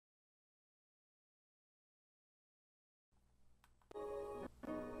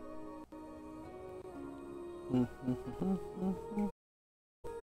I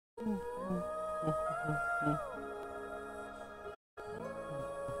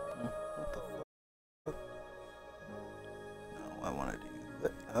want to do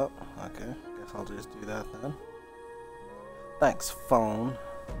that. Oh, okay. Guess I'll just do that then. Thanks, phone.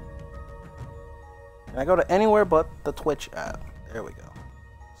 Can I go to anywhere but the Twitch app? There we go.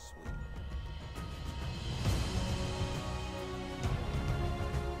 Sweet.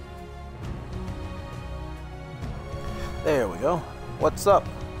 There we go. What's up?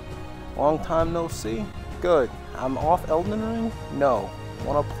 Long time no see? Good. I'm off Elden Ring? No.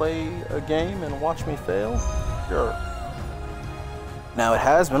 Want to play a game and watch me fail? Sure. Now, it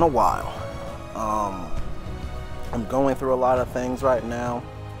has been a while. I'm going through a lot of things right now.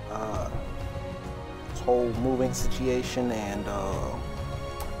 This whole moving situation and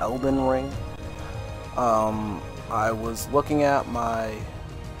Elden Ring. I was looking at my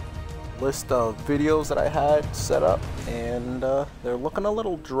list of videos that I had set up, and they're looking a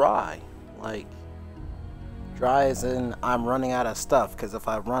little dry. Like, dry as in I'm running out of stuff, because if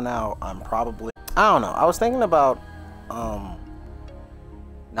I run out, I'm probably... I don't know. I was thinking about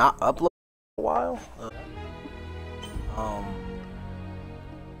not uploading for a while.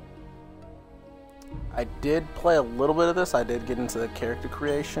 I did play a little bit of this. I did get into the character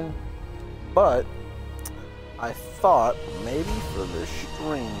creation, but I thought maybe for the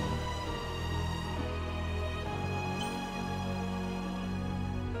stream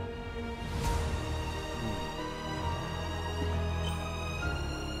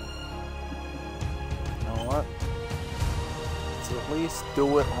you know what? Let's at least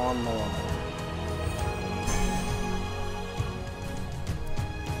do it on normal.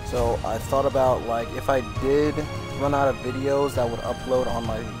 So I thought about, like, if I did run out of videos that would upload on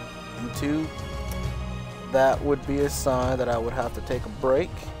my YouTube, that would be a sign that I would have to take a break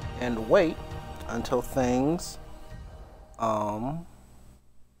and wait until things,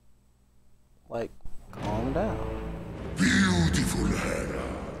 like, calm down. Beautiful Hera,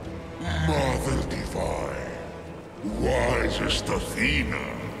 Mother Divine, wisest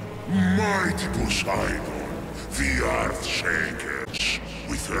Athena, mighty Poseidon, the Earth Shakers,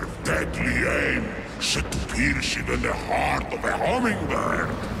 with her deadly aim set to piercing in the heart of a hummingbird.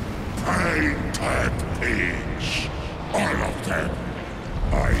 Painted pigs, all of them.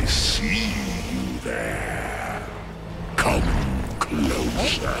 I see you there. Come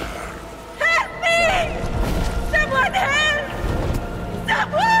closer. Help me! Someone help!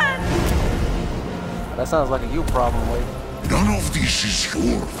 Someone! That sounds like a you problem, lady. None of this is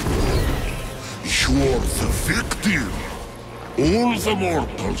your fault. You're the victim. All the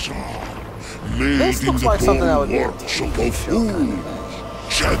mortals are. Made in the like workshop of fools.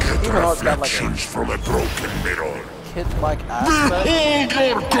 Jagged reflections from a broken mirror. Kid-like aspect. Behold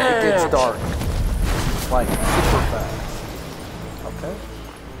your It gets god! dark. Like, super fast. Okay.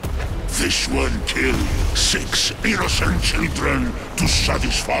 This one killed 6 innocent children to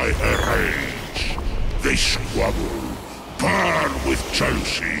satisfy her rage. They squabble, burn with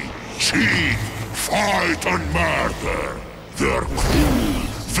jealousy, cheat, fight and murder. They're cruel,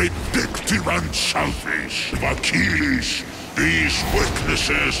 vindictive and selfish. Achilles, these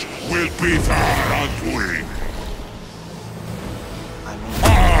weaknesses will be their undoing.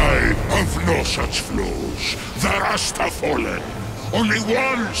 I have no such flaws. The rest have fallen. Only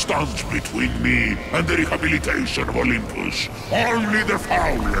one stands between me and the rehabilitation of Olympus. Only the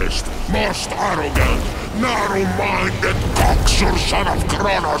foulest, most arrogant, narrow-minded coxswain son of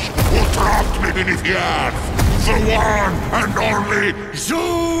Kronos who trapped me beneath the earth. The one and only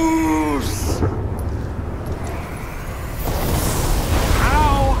Zeus!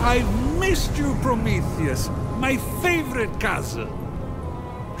 How I've missed you, Prometheus, my favorite cousin.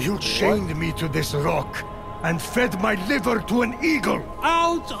 You chained me to this rock and fed my liver to an eagle.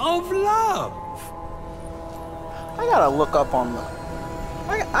 Out of love. I gotta look up on the...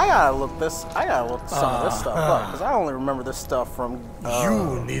 I gotta look some of this stuff up, because I only remember this stuff from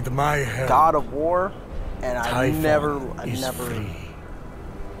you need my help. God of War, and I never free.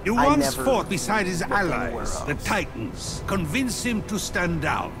 You once fought beside his allies, the Titans. Convince him to stand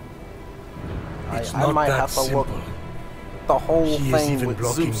down. I might have to look the whole thing with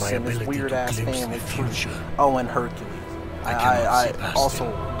Zeus and his weird-ass family tree. Oh, and Hercules. I also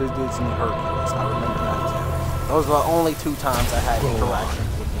did Disney Hercules. I remember that too. Those were the only 2 times I had interaction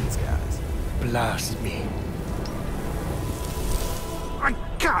with these guys. Blast me. I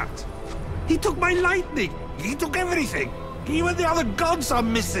can't. He took my lightning. He took everything. Even the other gods are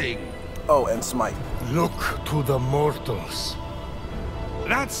missing. Oh, and Smite. Look to the mortals.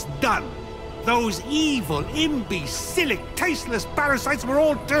 That's done. Those evil, imbecilic, tasteless parasites were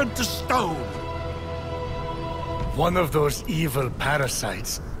all turned to stone. One of those evil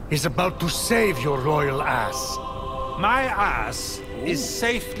parasites is about to save your royal ass. My ass is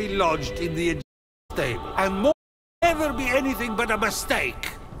safely lodged in the stable, and won't ever be anything but a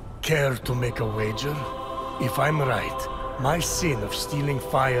mistake. Care to make a wager? If I'm right, my sin of stealing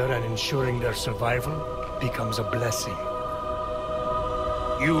fire and ensuring their survival becomes a blessing.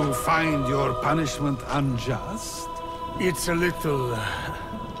 You find your punishment unjust? It's a little...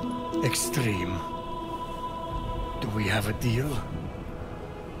 extreme. Do we have a deal?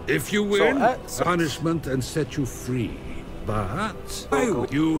 If you win, punishment and set you free. But why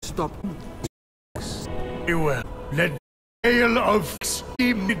would you stop? You will. Let the tale of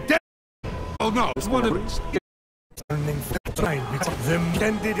steam be dead. Oh no, it's one of Turning time with them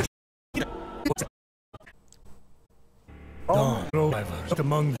ended. Dawn rovers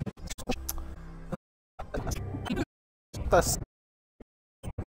among them. That's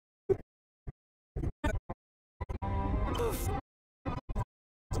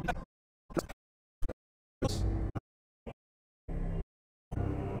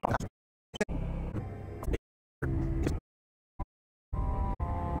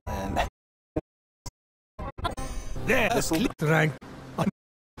and This rank.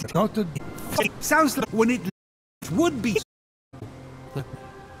 Not a sounds like when it would be.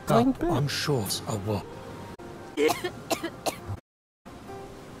 on shores of war.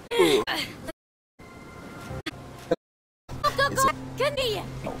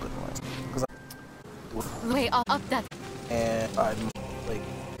 Way up that. and I'm like,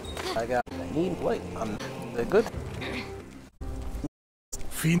 I need wait, they're good.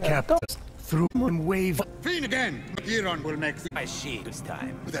 Fiend captors through one wave. Fiend again! Giron will make my shield this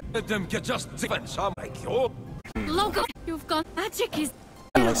time. Let them get just defense. I'm like, oh. Logo, you've got magic is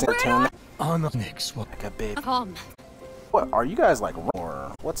On the next one. Like a big. come. What are you guys like?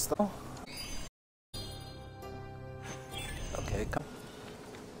 Or what's the? Okay, come.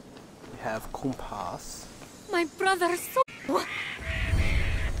 We have Kumpas. My brother so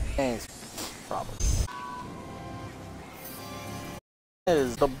And probably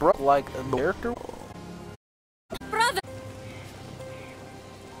is the bro like a character? brother.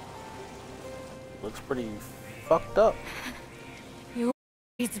 Looks pretty fucked up. You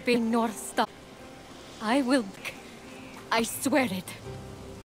it's been North Star. I will I swear it.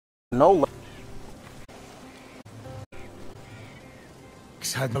 No.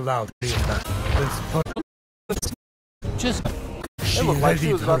 Had allowed Just. she It looked like she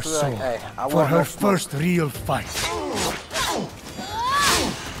readied was her about to be like, sword hey, I for want her no smoke. first real fight.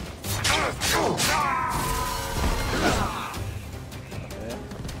 Okay.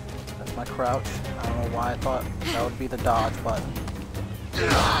 That's my crouch. I don't know why I thought that would be the dodge button.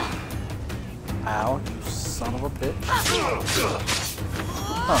 Ow, you son of a bitch.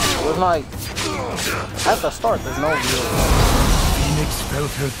 Huh, there's like... At the start, there's no real... Phoenix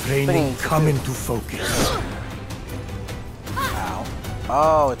felt her training come into focus. Ow.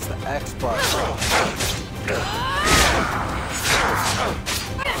 Oh, it's the X button.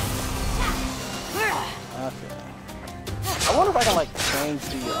 Okay. I wonder if I can like change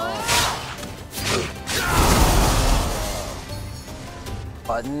the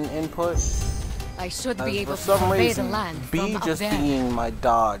button input. I should be able For to some convey the reason, land B from up just there. being my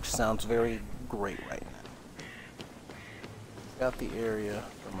dodge sounds very great right now. Got the area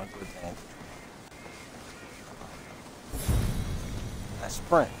for my good advantage. I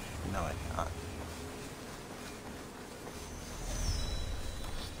sprint. No, I can't.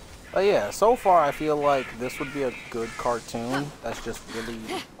 But yeah, so far I feel like this would be a good cartoon that's just really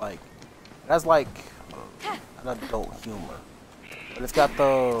like, it has like an adult humor. But it's got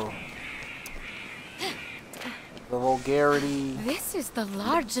the vulgarity, This is the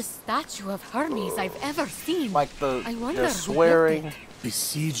largest statue of Hermes I've ever seen. like I wonder the who swearing. built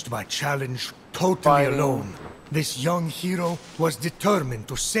Besieged by challenge totally Fighting. alone, this young hero was determined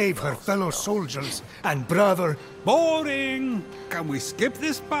to save her fellow soldiers and brother. Boring! Can we skip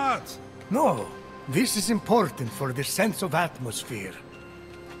this part? No, this is important for the sense of atmosphere.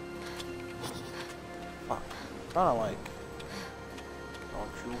 Fuck. Kinda like,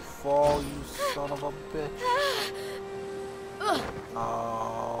 don't you fall, you son of a bitch.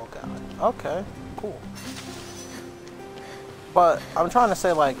 Oh god. Okay, cool. But I'm trying to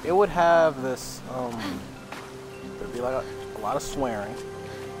say, like, it would have this, there'd be like a lot of swearing,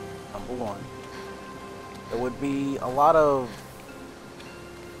 number one. There would be a lot of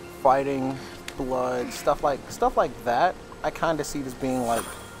fighting, blood, stuff like that. I kind of see this being like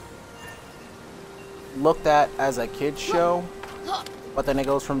looked at as a kid's show, but then it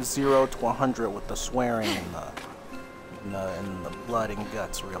goes from 0 to 100 with the swearing and the blood and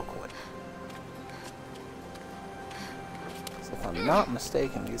guts real quick. If I'm not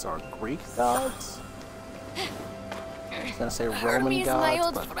mistaken, these are Greek gods. I was gonna say Roman Hermes, gods, my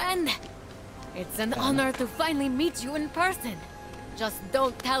old but friend. It's an honor to finally meet you in person. Just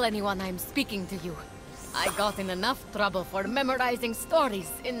don't tell anyone I'm speaking to you. I got in enough trouble for memorizing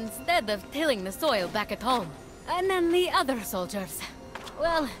stories instead of tilling the soil back at home. And then the other soldiers.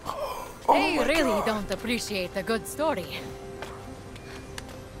 Well, they really don't appreciate a good story.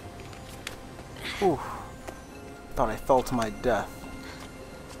 Ooh, thought I fell to my death.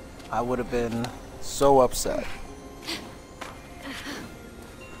 I would have been so upset.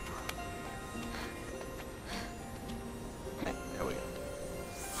 Okay, there we go.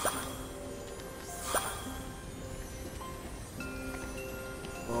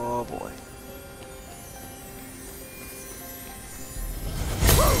 Oh boy.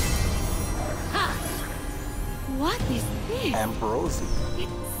 What is this? Ambrosia. It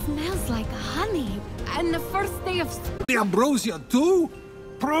smells like honey. And the first day of... The ambrosia too?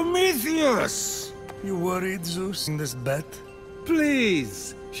 Prometheus! You worried, Zeus, in this bet?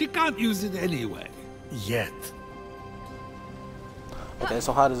 Please, she can't use it anyway. Yet. Okay,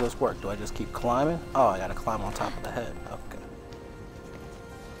 so how does this work? Do I just keep climbing? Oh, I gotta climb on top of the head. Okay.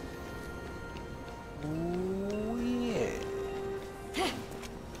 Ooh, yeah.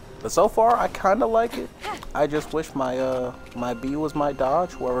 But so far, I kind of like it. I just wish my my B was my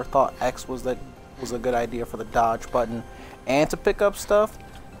dodge. Whoever thought X was a good idea for the dodge button and to pick up stuff,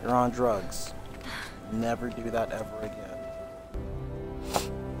 you're on drugs. Never do that ever again.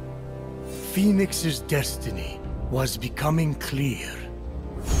 Phoenix's destiny was becoming clear.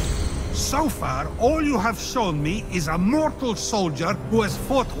 So far, all you have shown me is a mortal soldier who has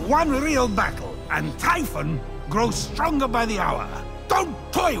fought one real battle, and Typhon grows stronger by the hour. Don't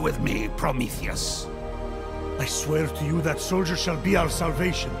toy with me, Prometheus. I swear to you that soldier shall be our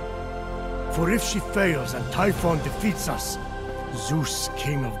salvation. For if she fails and Typhon defeats us, Zeus,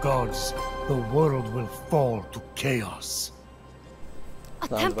 king of gods, the world will fall to chaos. A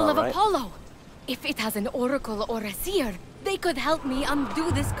Sounds temple of about right. Apollo. If it has an oracle or a seer, they could help me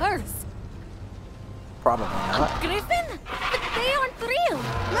undo this curse. Probably A not. griffin? But they aren't real.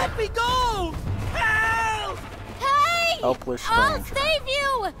 Let me go! Help! Hey! Helpless I'll stranger. save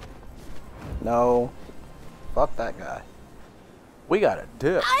you! No. Fuck that guy. We gotta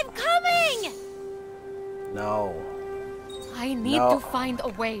dip. I'm coming! No. I need No. to find a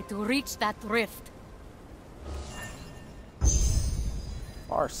way to reach that rift.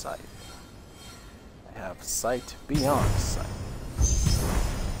 Far sight. I have sight beyond sight.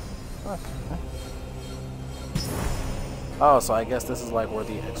 Okay. Oh, so I guess this is like where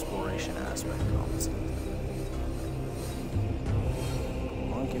the exploration aspect comes in.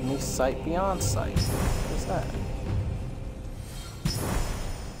 Come on, give me sight beyond sight. What is that?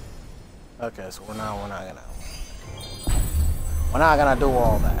 Okay, so we're not gonna do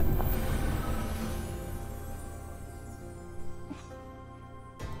all that.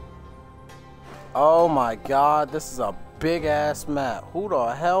 Oh my god, this is a big ass map. Who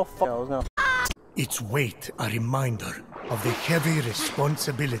the hell Its weight a reminder of the heavy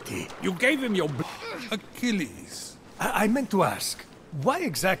responsibility. You gave him your Achilles. I meant to ask, why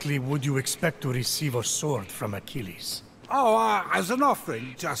exactly would you expect to receive a sword from Achilles? Oh, as an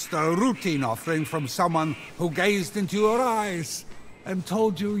offering. Just a routine offering from someone who gazed into your eyes and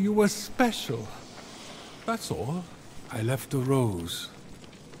told you you were special. That's all. I left a rose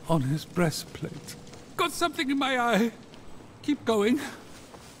on his breastplate. Got something in my eye. Keep going.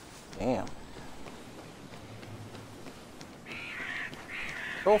 Damn.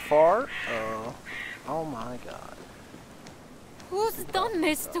 So far, oh my god. Who's done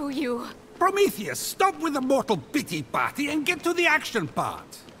this to you? Prometheus, stop with the mortal pity party and get to the action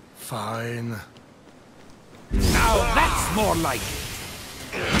part. Fine. Now that's more like it.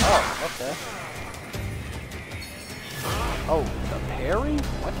 Oh, okay. Oh, the parry?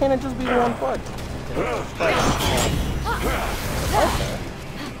 Why can't it just be one button? Okay.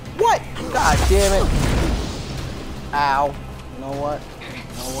 What? God damn it. Ow. You know what?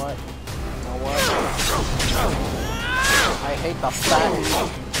 You know what? You know what? I hate the fat.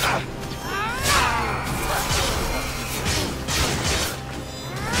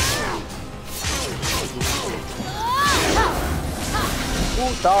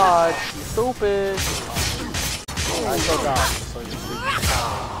 Ooh, dodge. You stupid. I still dodge, so you're stupid.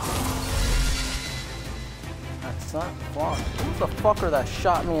 That's not fun. Who's the fucker that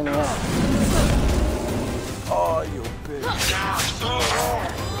shot me in the ass? Oh, you bitch.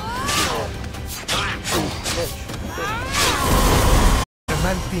 The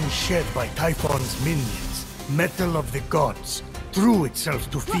man being shed by Typhon's minions, metal of the gods, threw itself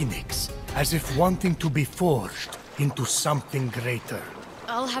to Phoenix, as if wanting to be forged. into something greater.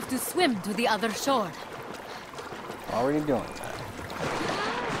 I'll have to swim to the other shore. Already doing that.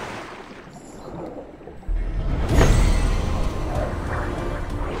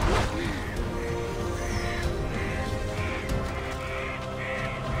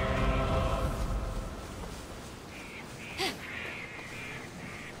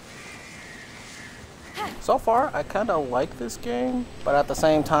 So far, I kind of like this game, but at the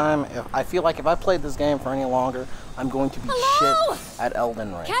same time, I feel like if I played this game for any longer, I'm going to be shit at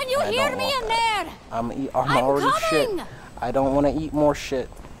Elden Ring. Can you hear me in there? I'm already coming. shit. I don't want to eat more shit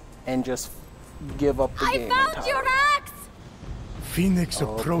and just give up the game. I found your axe! Phoenix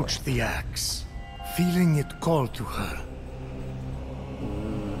approached the axe, feeling it call to her.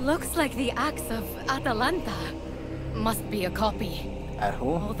 Looks like the axe of Atalanta. Must be a copy. At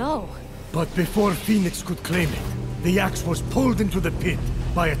who? Although... But before Phoenix could claim it, the axe was pulled into the pit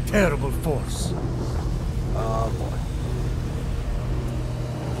by a terrible force. Oh boy.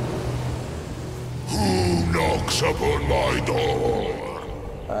 Who knocks upon my door?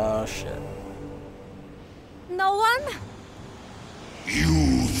 Oh shit. No one?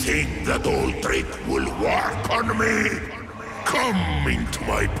 You think that old trick will work on me? Come into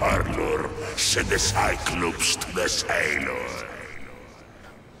my parlor, said the Cyclops to the sailor.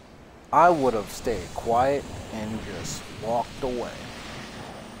 I would have stayed quiet and just walked away.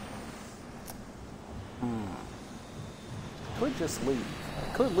 Could just leave.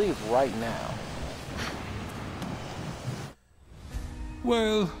 Could leave right now.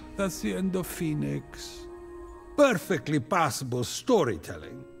 Well, that's the end of Phoenix. Perfectly passable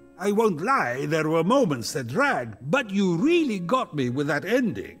storytelling. I won't lie, there were moments that dragged, but you really got me with that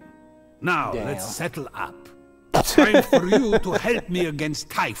ending. Now, Damn. let's settle up. Time for you to help me against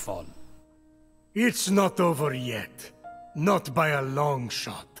Typhon. It's not over yet. Not by a long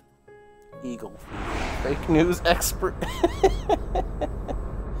shot. Eagle. Fake news expert.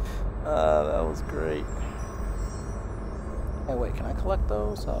 That was great. Hey, wait, can I collect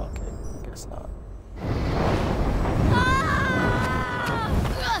those? Oh, okay. I guess not.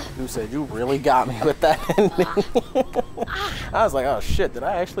 Who said you really got me with that ending? I was like, oh shit, did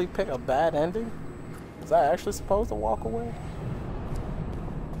I actually pick a bad ending? Was I actually supposed to walk away?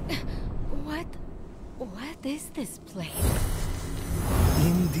 What is this place?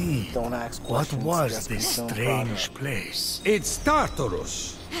 Indeed. Don't ask What questions. was just this consume strange product. place? It's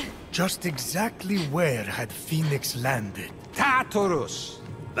Tartarus. Just exactly where had Phoenix landed? Tartarus!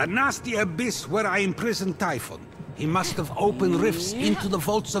 The nasty abyss where I imprisoned Typhon. He must have opened rifts into the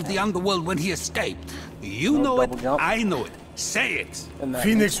vaults of the underworld when he escaped. You No know it, double jump. I know it. Say it. And that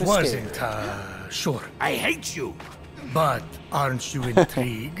Phoenix makes me wasn't, scared. sure. I hate you. But aren't you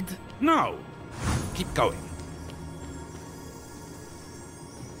intrigued? No. Keep going.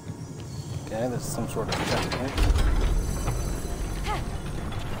 Okay, this is some sort of checkpoint.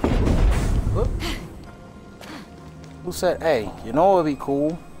 Whoop. Who said, hey, you know what would be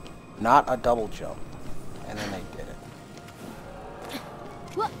cool? Not a double jump. And then they did it.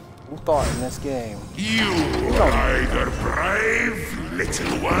 Who thought in this game? You are either brave,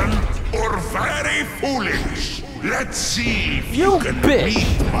 little one, or very foolish. Let's see if you can bitch.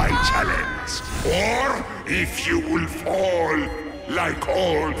 meet my challenge, or if you will fall like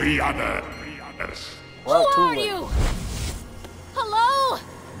all the others. Well, Who too are late. you? Hello?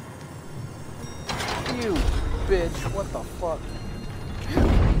 You bitch, what the fuck?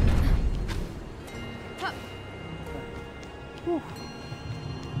 Whew.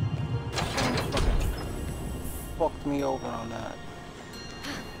 Fucked me over on that.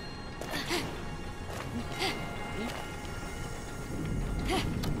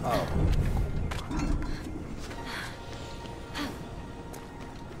 Oh.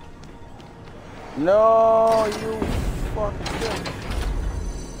 No, you fucking bitch.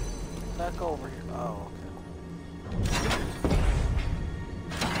 Back over here. Oh, okay.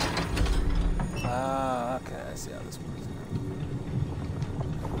 Ah, okay, I see how this works.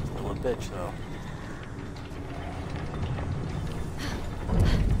 Still a bitch, though.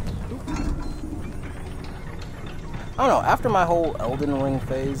 I don't know, after my whole Elden Ring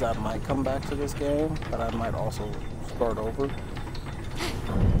phase, I might come back to this game, but I might also start over.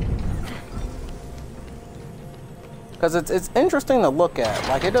 Because it's interesting to look at.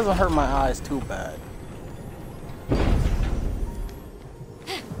 Like, it doesn't hurt my eyes too bad.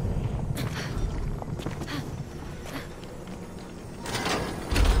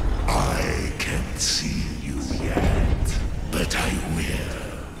 I can't see you yet, but I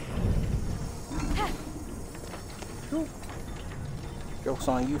will. Joke's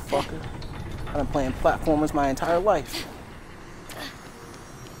on you, fucker. I've been playing platformers my entire life.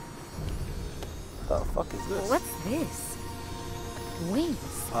 the fuck is this? What's this?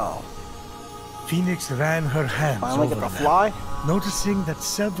 Wings. Oh. Phoenix ran her hands Finally over get the them, fly? noticing that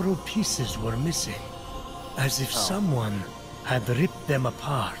several pieces were missing, as if someone had ripped them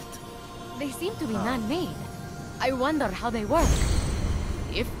apart. They seem to be man-made. I wonder how they work.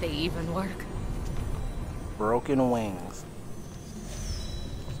 If they even work. Broken wings.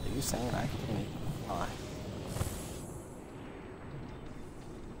 So you saying I can't even fly?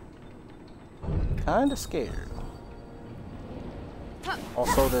 Kinda scared.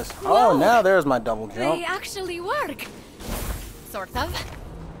 Also this. Oh, now there's my double jump. They actually work. Sort of.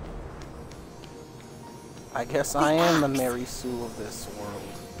 I guess I am the Mary Sue of this world.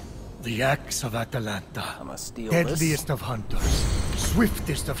 The axe of Atalanta, I'm gonna steal deadliest this. of hunters,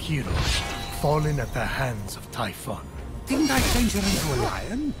 swiftest of heroes, fallen at the hands of Typhon. Didn't I change her into a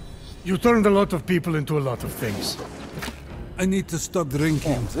lion? You turned a lot of people into a lot of things. I need to stop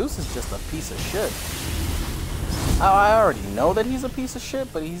drinking. Damn, Zeus is just a piece of shit. I already know that he's a piece of shit,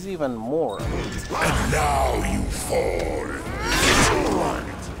 but he's even more. And now you fall.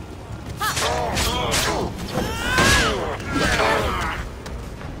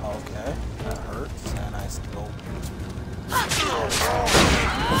 Okay, that hurts, and I still.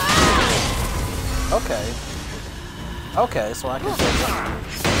 Okay. Okay, so I can just.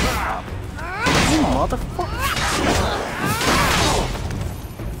 You motherfucker!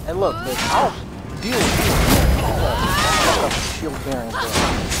 Hey, look, bitch, I'll deal with you. Shield bearing gun.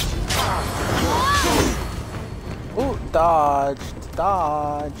 Ooh, dodged,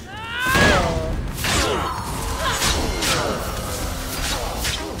 dodge.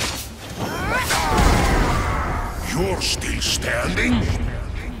 You're still standing?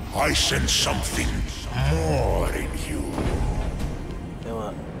 I sense something more in you. Hey,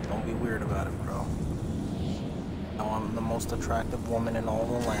 look, don't be weird about it, bro. No, I'm the most attractive woman in all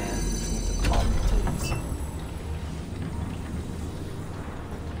the land. You need to call me titties.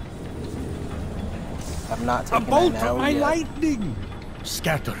 I'm not A taking bolt an from L my yet. lightning!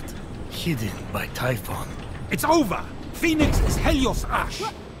 Scattered, hidden by Typhon. It's over! Phoenix is Helios Ash!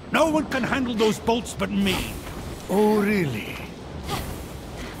 No one can handle those bolts but me! Oh, really?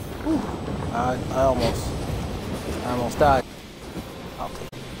 I almost died. I'll take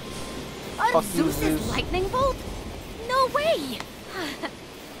it. Fuck you, Zeus's Zeus. lightning bolt? No way!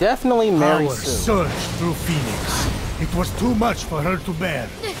 Definitely Mary Power Sue. surged through Phoenix. It was too much for her to bear.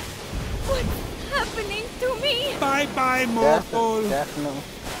 What's happening to me? Bye-bye, mortal! Definitely.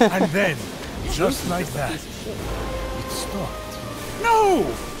 And then, just like that, it stopped. No!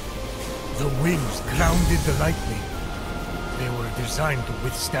 The wings grounded the lightning. They were designed to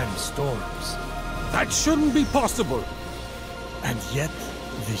withstand storms. That shouldn't be possible! And yet,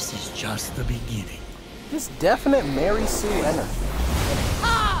 this is just the beginning. This definite Mary Sue energy.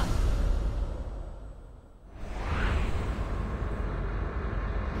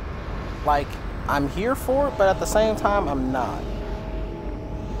 Like, I'm here for it, but at the same time, I'm not.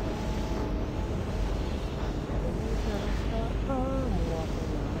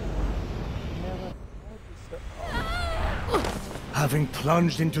 Having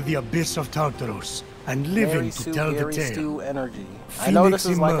plunged into the abyss of Tartaros and living Mary to Sue, tell the Gary tale, Stu energy. I know this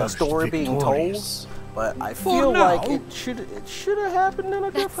is like a emerged story being told, victorious. but I For feel like now. it should have happened in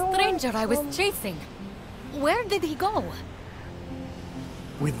a That different way. stranger I was chasing. Where did he go?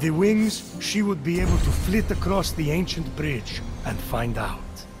 With the wings, she would be able to flit across the ancient bridge and find out.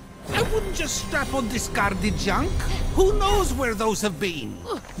 I wouldn't just strap on discarded junk. Who knows where those have been?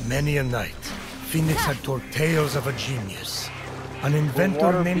 Many a night, Phoenix had told tales of a genius, an inventor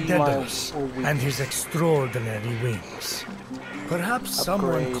water named be my Daedalus, and his extraordinary wings. Perhaps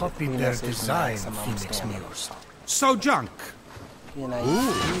someone Upgrade copied their Phoenix's design of maximum Phoenix stamina. Muse. So junk. You know,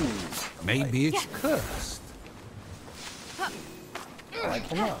 Maybe it's cursed. I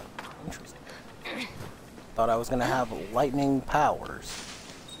cannot. Interesting. Thought I was gonna have lightning powers,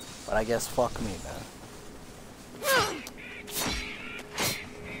 but I guess fuck me then.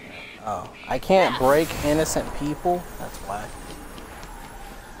 Oh, I can't break innocent people. That's why.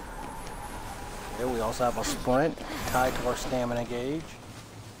 Here we also have a sprint tied to our stamina gauge.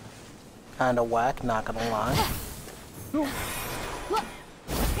 Kinda whack, not gonna lie.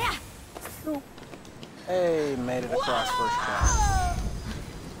 Hey, made it across first try.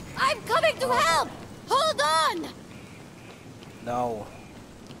 I'm coming to help! Hold on! No.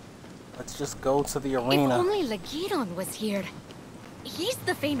 Let's just go to the If arena. only Lagiron was here. He's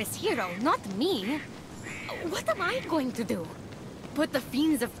the famous hero, not me. What am I going to do? Put the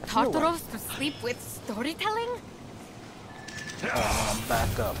fiends of Tartaros to sleep with storytelling? I'm gonna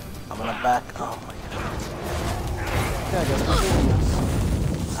back up. I'm gonna back. Oh my god. Yeah, I guess we're doing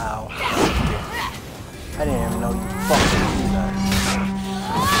this. Ow. I didn't even know you fucking do that.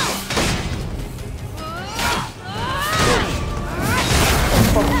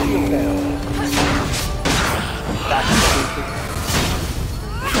 Fucking shield down. Back stupid.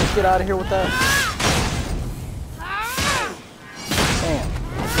 Get out of here with that. Damn.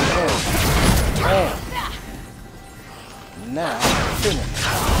 Damn. Now, finish.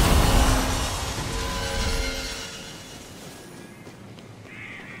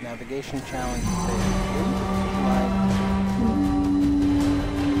 Navigation challenge failed.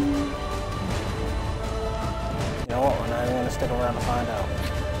 You know what? We're not even gonna stick around to find out.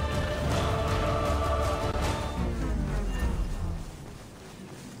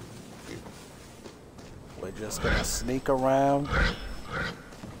 We're just gonna sneak around. We're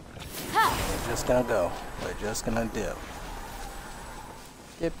just gonna go. We're just gonna dip.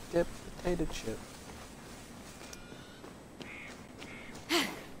 Dip, dip, potato chip.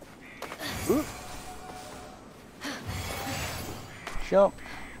 Ooh. Jump.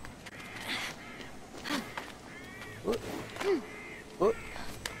 Ooh. Ooh.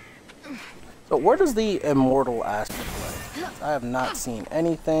 So where does the Immortal aspect play? I have not seen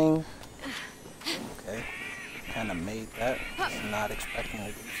anything. Okay. Kind of made that. Not expecting to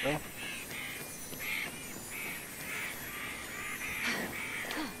do so.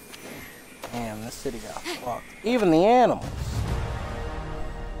 Damn, this city got fucked. Even the animals.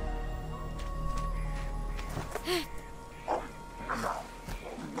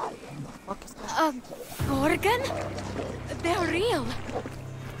 Gorgon? They're real.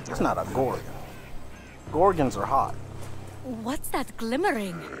 It's not a Gorgon. Gorgons are hot. What's that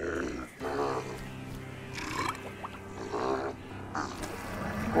glimmering?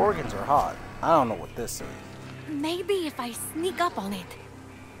 Gorgons are hot. I don't know what this is. Maybe if I sneak up on it.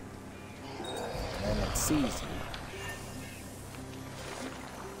 And it sees you.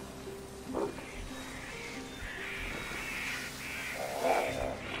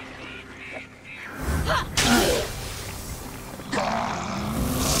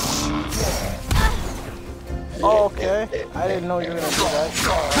 Oh, okay. I didn't know you were gonna do that.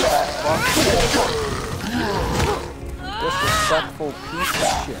 Disrespectful piece of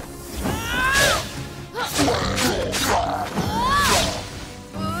shit.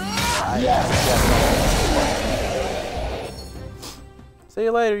 See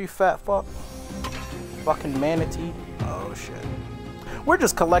you later, you fat fuck. Fucking manatee. Oh shit. We're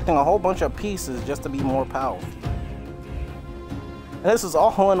just collecting a whole bunch of pieces just to be more powerful. And this is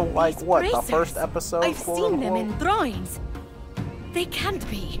all in like These what, bracers. the first episode? I've seen them in drawings. They can't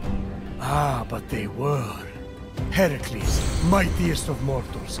be. Ah, but they were. Heracles, mightiest of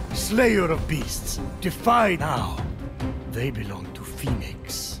mortals, slayer of beasts, defied now. They belong to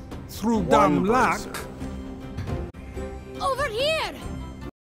Phoenix. Through dumb luck. Over here!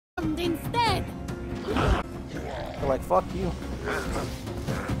 Instead! They're like, fuck you.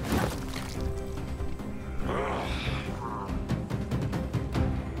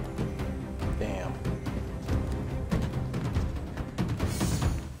 Damn.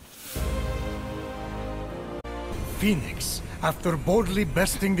 Phoenix, after boldly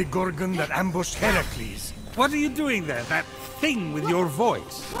besting the Gorgon that ambushed Heracles. What are you doing there? That thing with your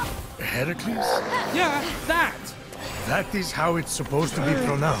voice? Heracles? Yeah, that. That is how it's supposed to be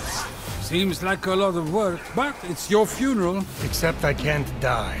pronounced. Seems like a lot of work, but it's your funeral. Except I can't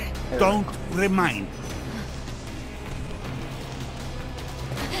die. Don't remind me.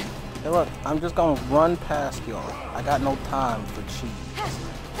 Hey look, I'm just gonna run past y'all. I got no time for cheese.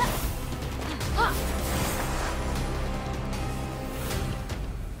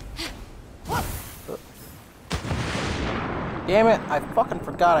 Damn it, I fucking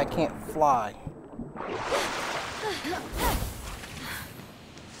forgot I can't fly.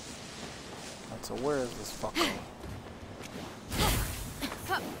 So where is this fucker?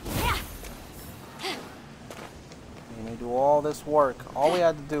 You need to do all this work. All we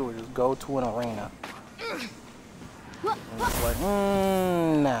had to do was just go to an arena. And it's like,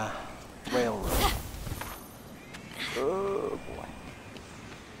 nah. Railroad. Oh boy.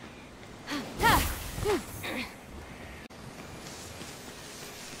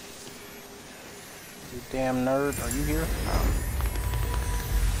 You damn nerd, are you here?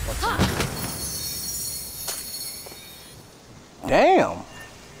 What's Damn!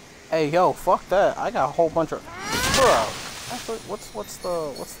 Hey yo, fuck that. I got a whole bunch of bro. Actually, what's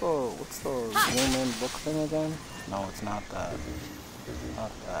the zoom in book thing again? No, it's not that.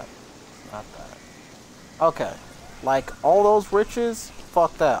 Not that. Not that. Okay. Like all those riches,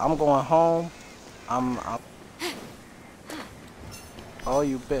 fuck that. I'm going home. I'm oh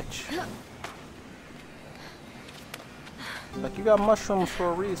you bitch. Like you got mushrooms for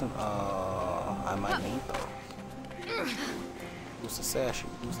a reason. I I might need those. Who's to say I should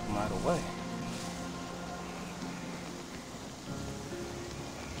use them right away?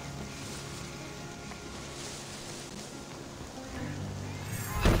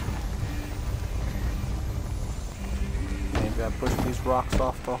 Maybe I push these rocks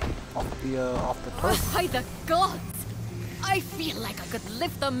off the turf. By the gods! I feel like I could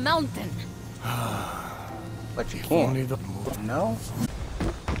lift a mountain. But you can't. No?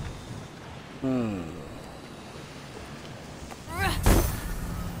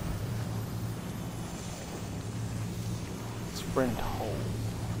 Sprint hole.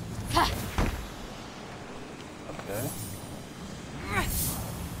 Okay.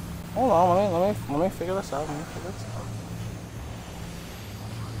 Hold on, let me figure this out.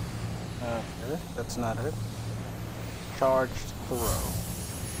 Okay, that's not it. Charged throw.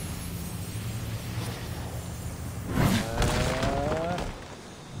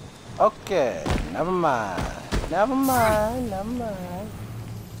 Okay, never mind.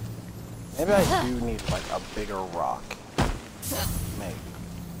 Maybe I do need like a bigger rock. Maybe.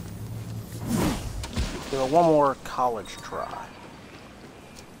 Give it one more college try.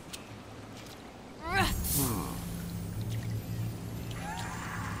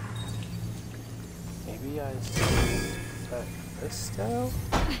 Maybe I set this down?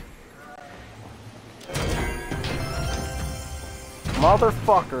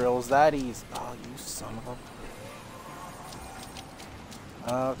 Motherfucker, it was that easy. Oh, you son of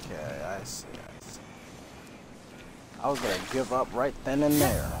a... Okay, I see. I was gonna give up right then and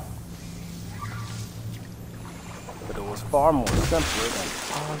there. But it was far more simpler than...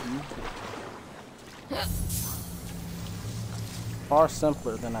 Far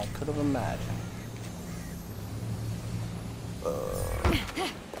simpler than I could have imagined.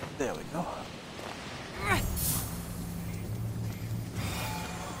 There we go.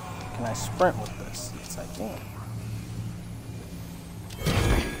 Can I sprint with this? Yes, I can.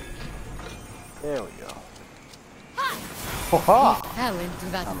 There we go. You fell into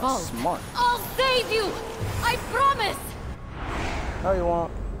that vault. Smart. I'll save you! I promise! No, you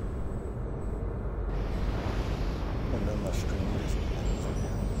won't. And then the stream is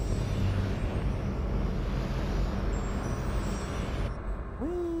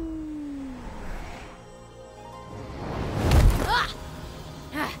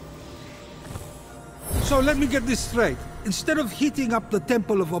So let me get this straight. Instead of hitting up the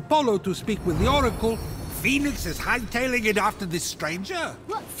Temple of Apollo to speak with the Oracle, Phoenix is hightailing it after this stranger?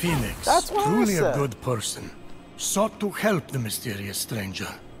 Phoenix, That's what truly I a said. good person, sought to help the mysterious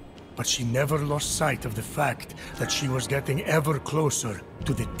stranger. But she never lost sight of the fact that she was getting ever closer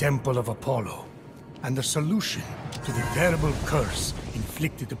to the Temple of Apollo, and the solution to the terrible curse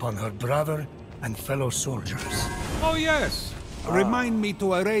inflicted upon her brother and fellow soldiers. Oh yes. Remind me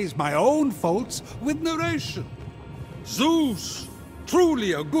to erase my own faults with narration. Zeus,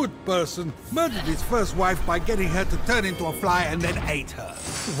 truly a good person, murdered his first wife by getting her to turn into a fly and then ate her.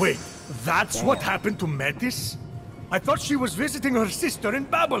 Wait, that's what happened to Metis? I thought she was visiting her sister in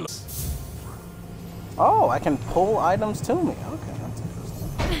Babylon. Oh, I can pull items to me. Okay, that's interesting.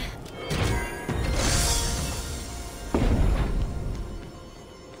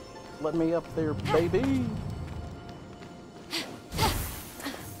 Let me up there, baby.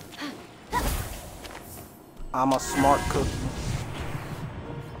 I'm a smart cookie.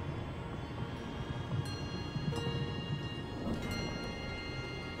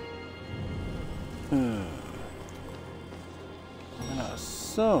 I'm gonna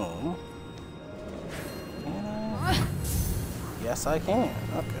assume. Can I? Yes, I can.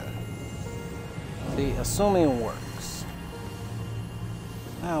 Okay. See, assuming works.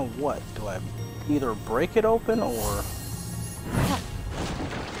 Now what? Do I either break it open or...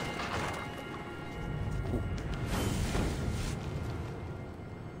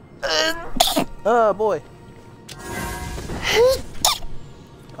 Oh boy.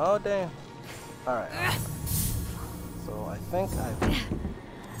 Oh damn. Alright. So I think I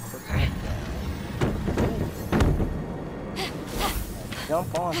put that down.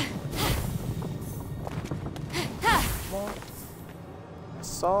 Jump on. Come on.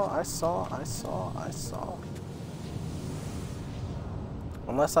 I saw.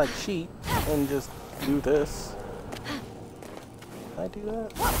 Unless I cheat and just do this. Can I do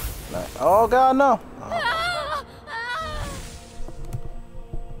that? No. Oh god, no! Oh.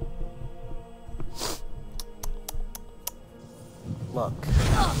 Look.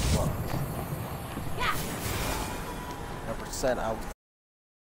 Never said I was